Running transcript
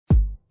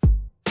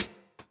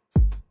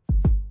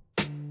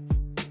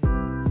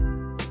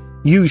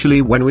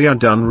Usually when we are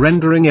done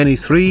rendering any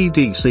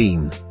 3D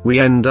scene, we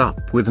end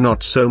up with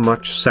not so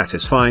much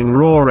satisfying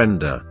raw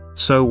render.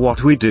 So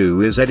what we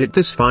do is edit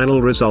this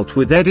final result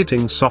with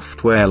editing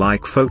software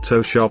like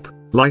Photoshop,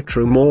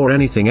 Lightroom or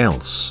anything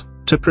else,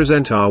 to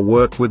present our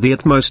work with the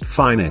utmost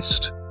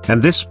finest. And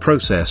this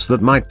process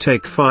that might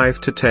take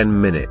 5 to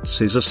 10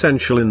 minutes is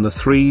essential in the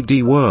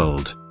 3D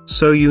world,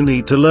 so you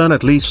need to learn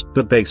at least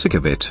the basic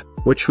of it,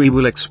 which we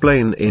will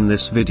explain in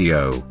this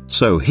video.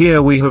 So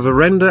here we have a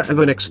render of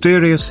an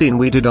exterior scene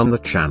we did on the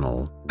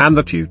channel, and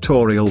the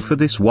tutorial for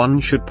this one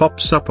should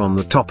pops up on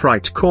the top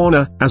right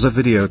corner as a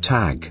video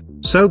tag.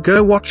 So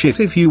go watch it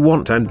if you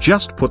want and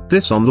just put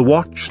this on the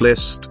watch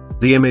list.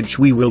 The image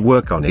we will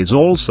work on is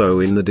also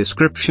in the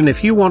description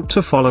if you want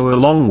to follow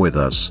along with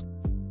us.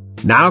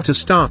 Now to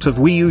start off,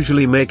 we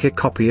usually make a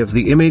copy of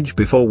the image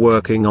before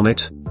working on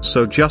it,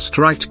 so just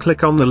right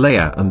click on the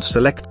layer and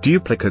select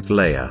duplicate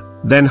layer,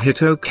 then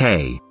hit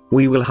OK.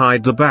 We will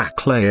hide the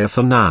back layer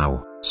for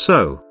now.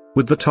 So,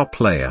 with the top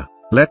layer,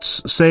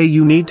 let's say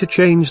you need to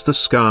change the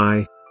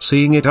sky.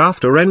 Seeing it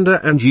after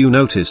render and you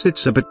notice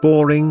it's a bit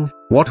boring,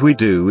 what we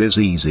do is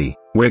easy.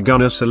 We're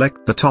gonna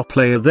select the top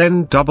layer,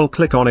 then double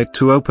click on it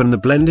to open the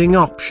blending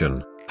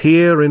option.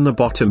 Here in the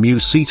bottom you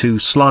see two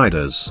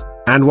sliders,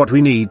 and what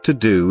we need to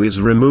do is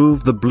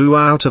remove the blue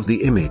out of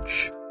the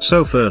image.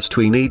 So first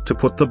we need to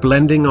put the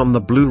blending on the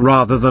blue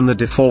rather than the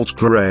default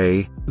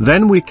gray,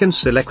 then we can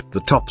select the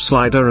top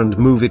slider and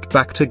move it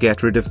back to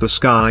get rid of the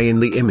sky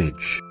in the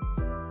image.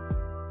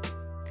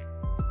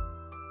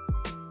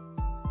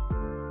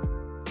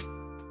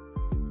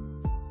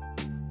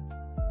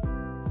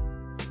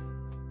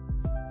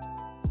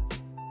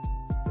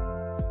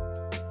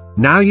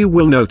 Now you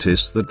will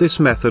notice that this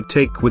method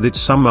take with it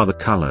some other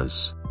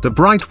colors, the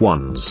bright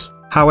ones.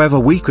 However,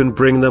 we can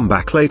bring them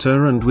back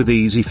later and with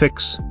easy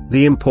fix.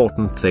 The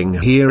important thing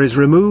here is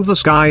remove the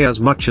sky as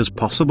much as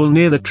possible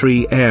near the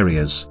tree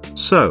areas.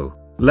 So,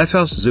 let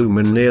us zoom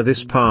in near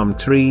this palm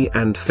tree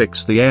and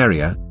fix the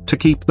area. To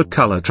keep the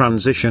color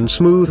transition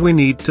smooth we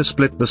need to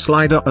split the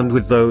slider, and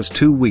with those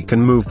two we can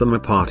move them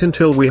apart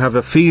until we have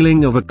a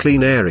feeling of a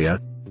clean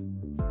area.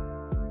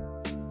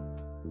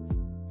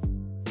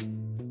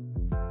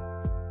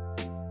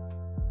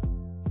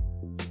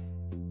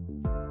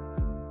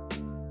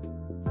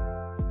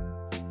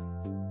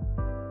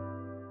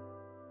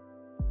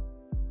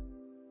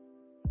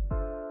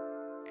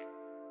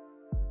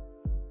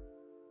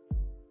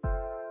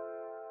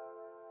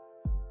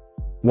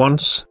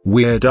 Once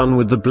we're done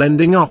with the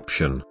blending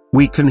option,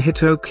 we can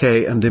hit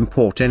OK and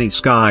import any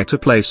sky to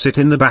place it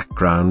in the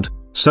background.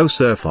 So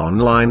surf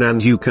online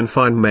and you can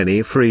find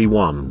many free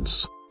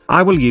ones.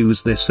 I will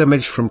use this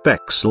image from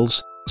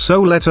Pexels,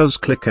 so let us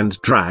click and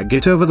drag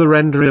it over the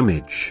render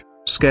image,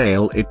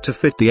 scale it to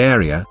fit the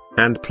area,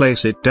 and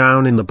place it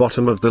down in the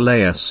bottom of the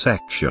layer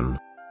section.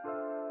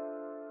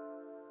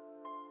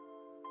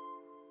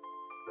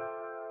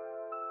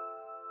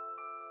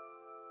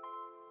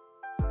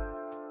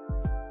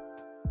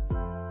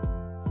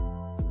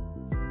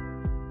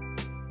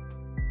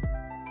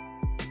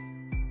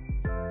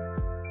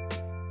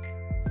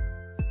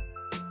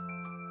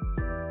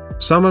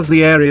 Some of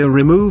the area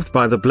removed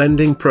by the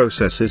blending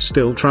process is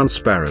still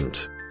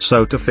transparent,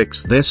 so to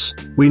fix this,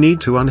 we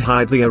need to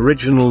unhide the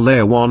original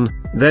layer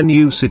 1, then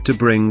use it to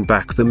bring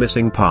back the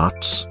missing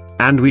parts,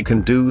 and we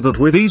can do that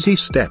with easy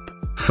step.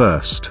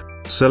 First,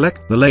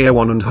 select the layer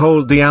 1 and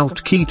hold the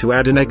Alt key to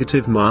add a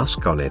negative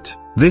mask on it.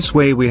 This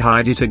way we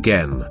hide it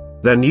again.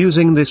 Then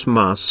using this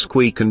mask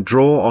we can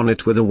draw on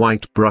it with a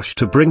white brush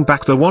to bring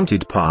back the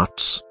wanted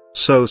parts.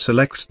 So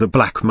select the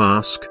black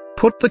mask,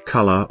 put the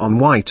color on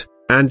white,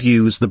 and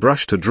use the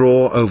brush to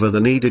draw over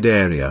the needed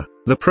area.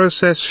 The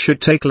process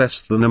should take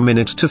less than a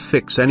minute to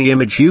fix any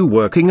image you're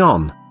working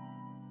on.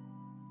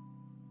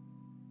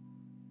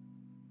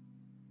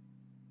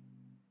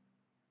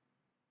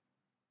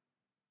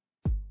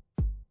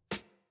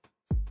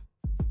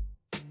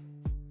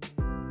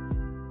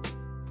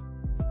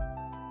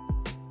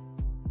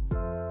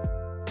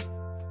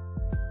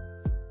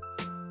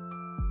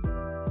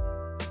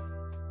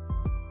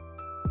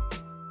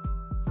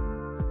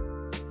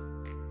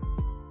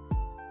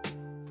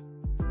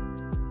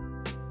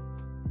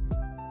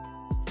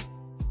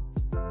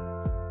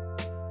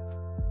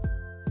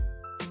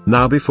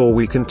 Now before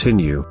we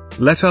continue,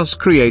 let us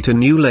create a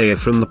new layer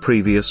from the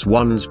previous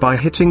ones by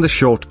hitting the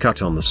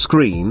shortcut on the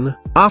screen.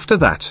 After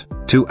that,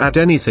 to add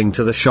anything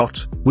to the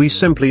shot, we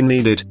simply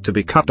need it to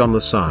be cut on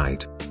the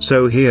side.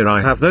 So here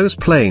I have those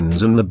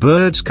planes and the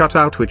birds cut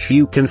out, which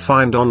you can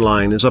find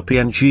online as a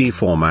PNG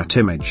format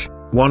image.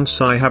 Once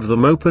I have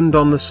them opened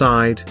on the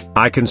side,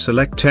 I can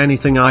select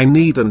anything I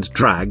need and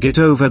drag it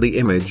over the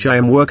image I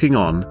am working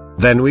on.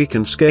 Then we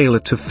can scale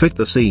it to fit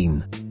the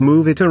scene,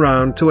 move it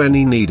around to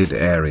any needed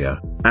area,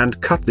 and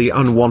cut the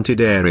unwanted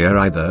area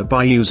either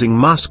by using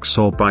masks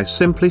or by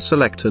simply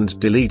select and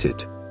delete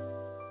it.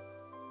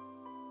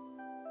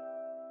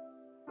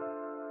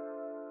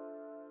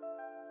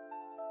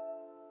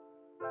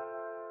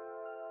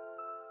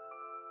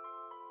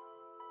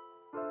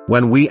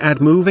 When we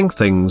add moving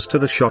things to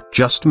the shot,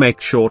 just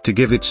make sure to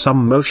give it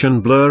some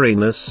motion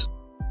blurriness.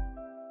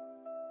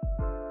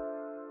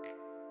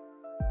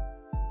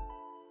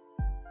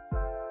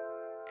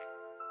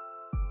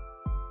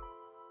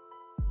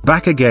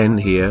 Back again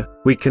here,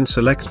 we can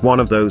select one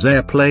of those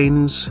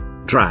airplanes,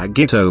 drag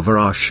it over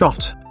our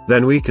shot,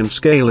 then we can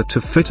scale it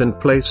to fit and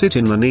place it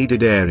in the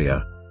needed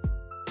area.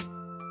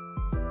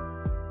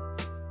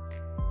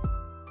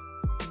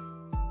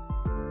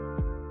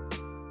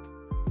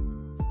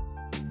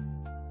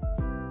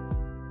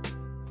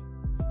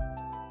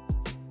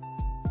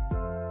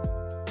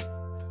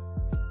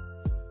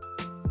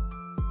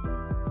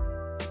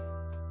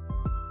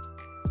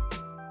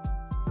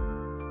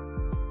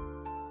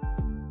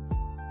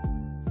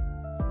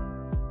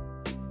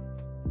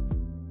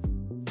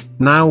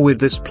 Now with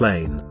this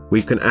plane,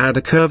 we can add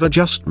a curve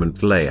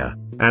adjustment layer,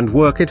 and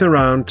work it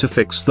around to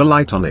fix the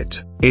light on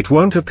it. It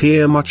won't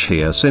appear much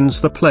here since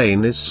the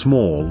plane is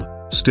small,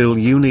 still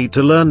you need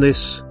to learn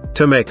this.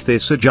 To make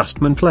this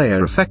adjustment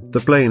layer affect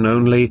the plane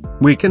only,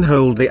 we can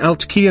hold the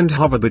Alt key and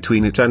hover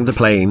between it and the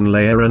plane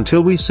layer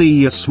until we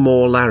see a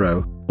small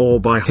arrow, or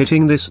by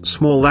hitting this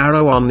small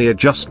arrow on the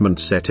adjustment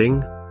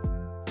setting.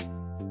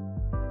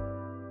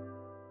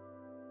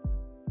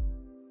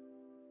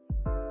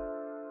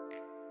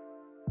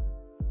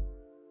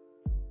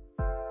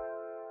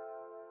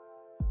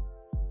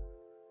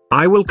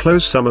 I will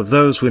close some of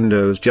those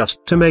windows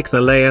just to make the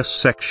layer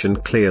section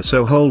clear,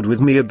 so hold with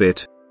me a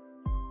bit.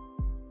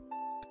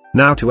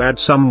 Now to add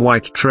some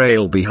white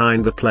trail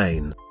behind the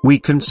plane, we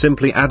can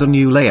simply add a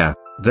new layer,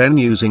 then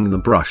using the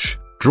brush,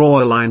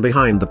 draw a line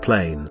behind the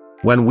plane.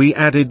 When we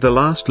added the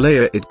last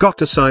layer it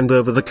got assigned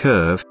over the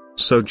curve,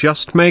 so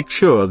just make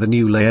sure the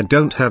new layer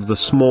don't have the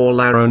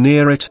small arrow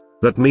near it,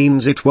 that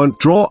means it won't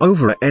draw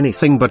over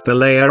anything but the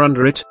layer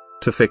under it.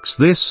 To fix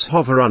this,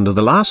 hover under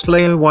the last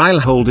layer while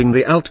holding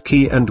the Alt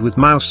key, and with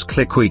mouse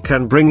click we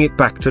can bring it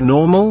back to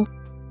normal.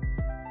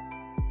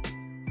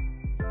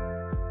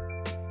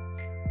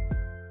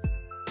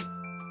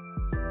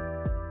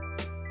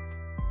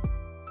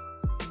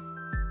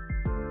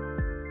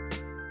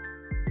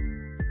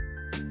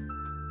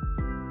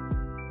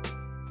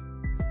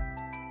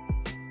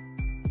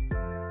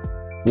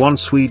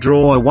 Once we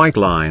draw a white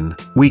line,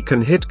 we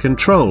can hit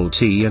Ctrl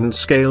T and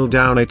scale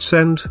down its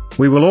end.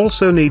 We will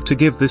also need to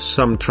give this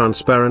some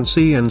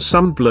transparency and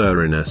some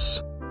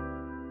blurriness.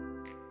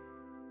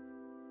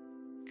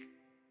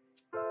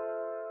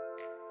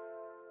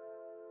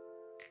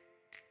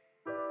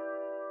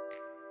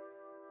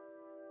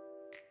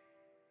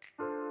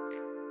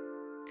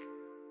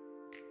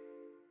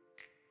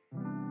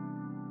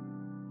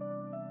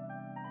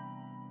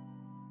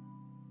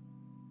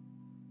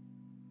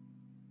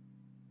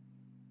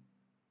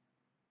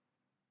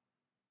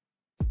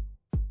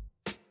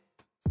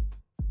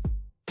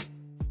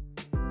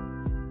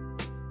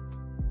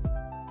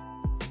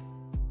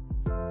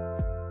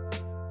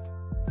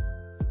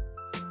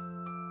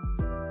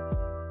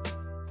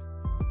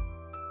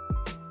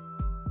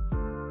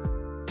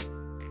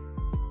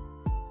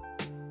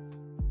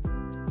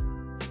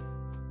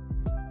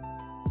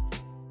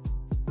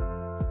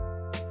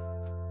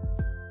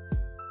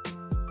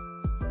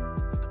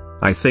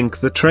 I think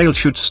the trail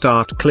should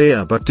start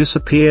clear but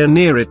disappear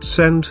near its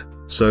end,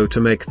 so to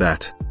make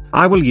that,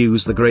 I will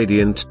use the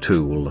gradient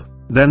tool.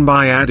 Then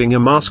by adding a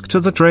mask to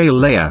the trail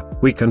layer,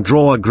 we can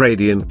draw a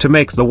gradient to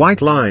make the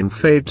white line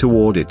fade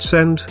toward its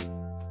end.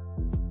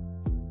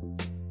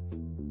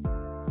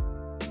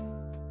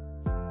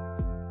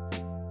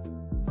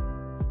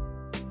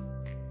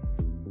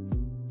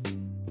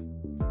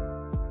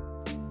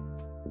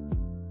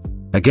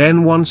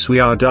 Again, once we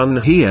are done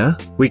here,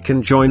 we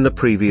can join the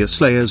previous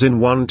layers in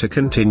one to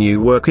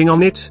continue working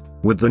on it.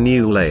 With the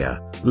new layer,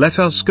 let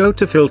us go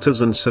to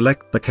filters and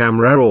select the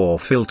camera raw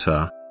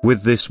filter.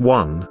 With this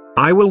one,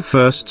 I will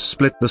first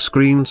split the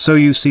screen so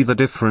you see the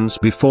difference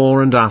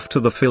before and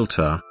after the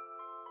filter.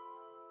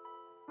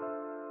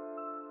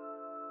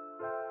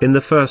 In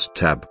the first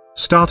tab,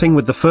 starting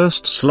with the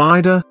first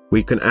slider,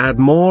 we can add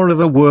more of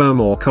a warm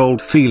or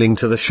cold feeling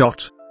to the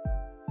shot.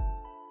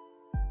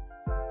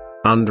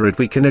 Under it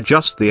we can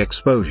adjust the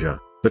exposure,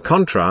 the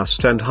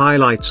contrast and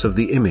highlights of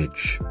the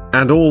image,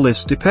 and all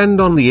this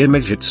depend on the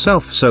image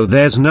itself, so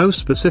there's no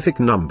specific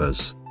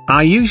numbers.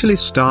 I usually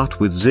start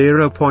with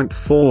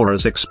 0.4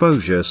 as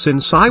exposure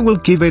since I will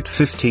give it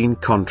 15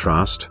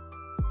 contrast.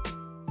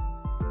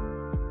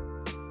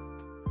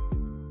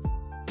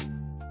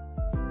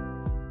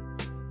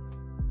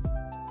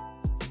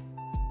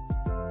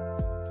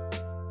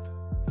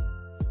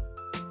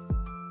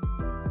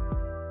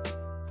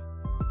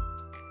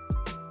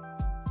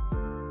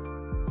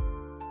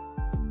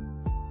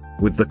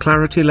 With the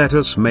clarity let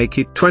us make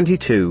it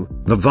 22,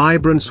 the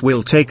vibrance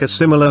will take a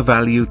similar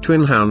value to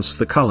enhance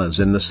the colors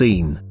in the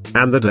scene,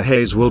 and the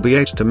dehaze will be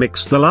 8 to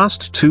mix the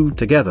last two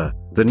together.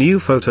 The new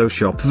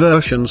Photoshop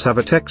versions have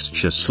a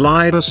texture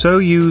slider, so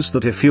use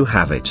that if you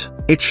have it.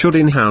 It should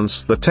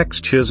enhance the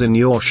textures in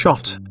your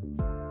shot.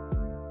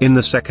 In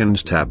the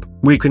second tab,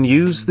 we can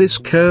use this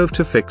curve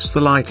to fix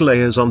the light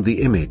layers on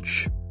the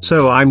image,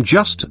 so I'm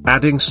just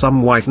adding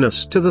some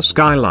whiteness to the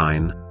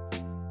skyline.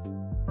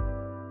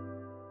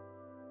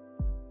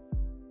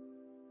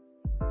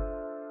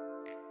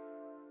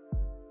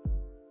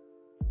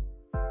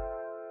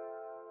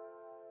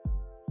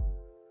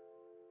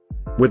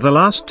 With the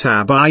last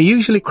tab I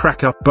usually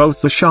crack up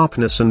both the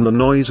sharpness and the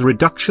noise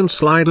reduction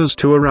sliders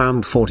to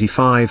around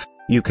 45,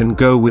 you can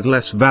go with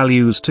less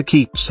values to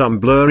keep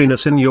some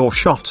blurriness in your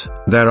shot.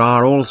 There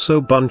are also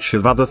a bunch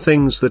of other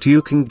things that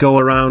you can go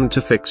around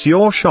to fix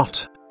your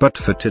shot, but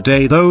for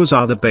today those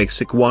are the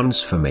basic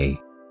ones for me.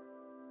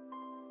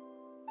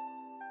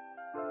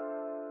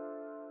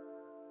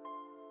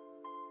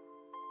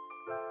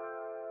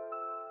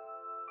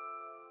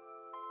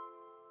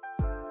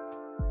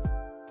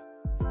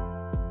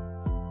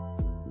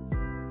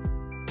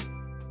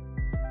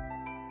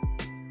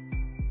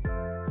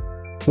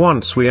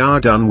 Once we are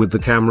done with the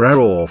camera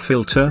or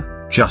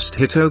filter, just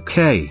hit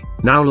OK.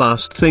 Now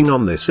last thing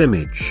on this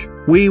image,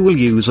 we will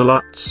use a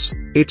Luts.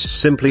 It's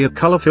simply a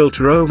color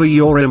filter over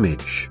your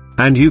image,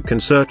 and you can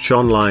search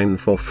online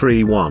for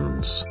free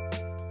ones.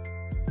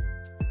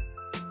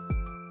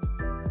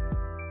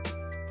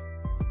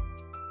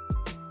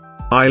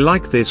 I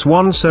like this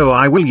one so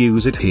I will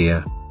use it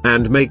here,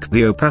 and make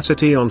the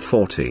opacity on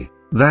 40.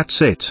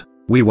 That's it,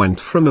 we went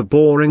from a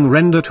boring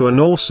render to an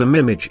awesome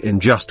image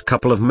in just a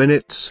couple of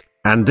minutes.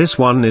 And this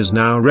one is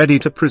now ready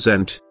to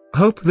present.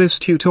 Hope this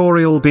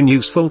tutorial been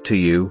useful to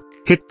you.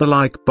 Hit the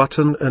like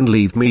button and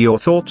leave me your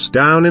thoughts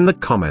down in the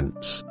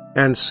comments.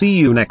 And see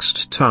you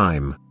next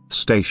time.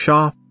 Stay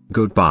sharp,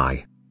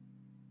 goodbye.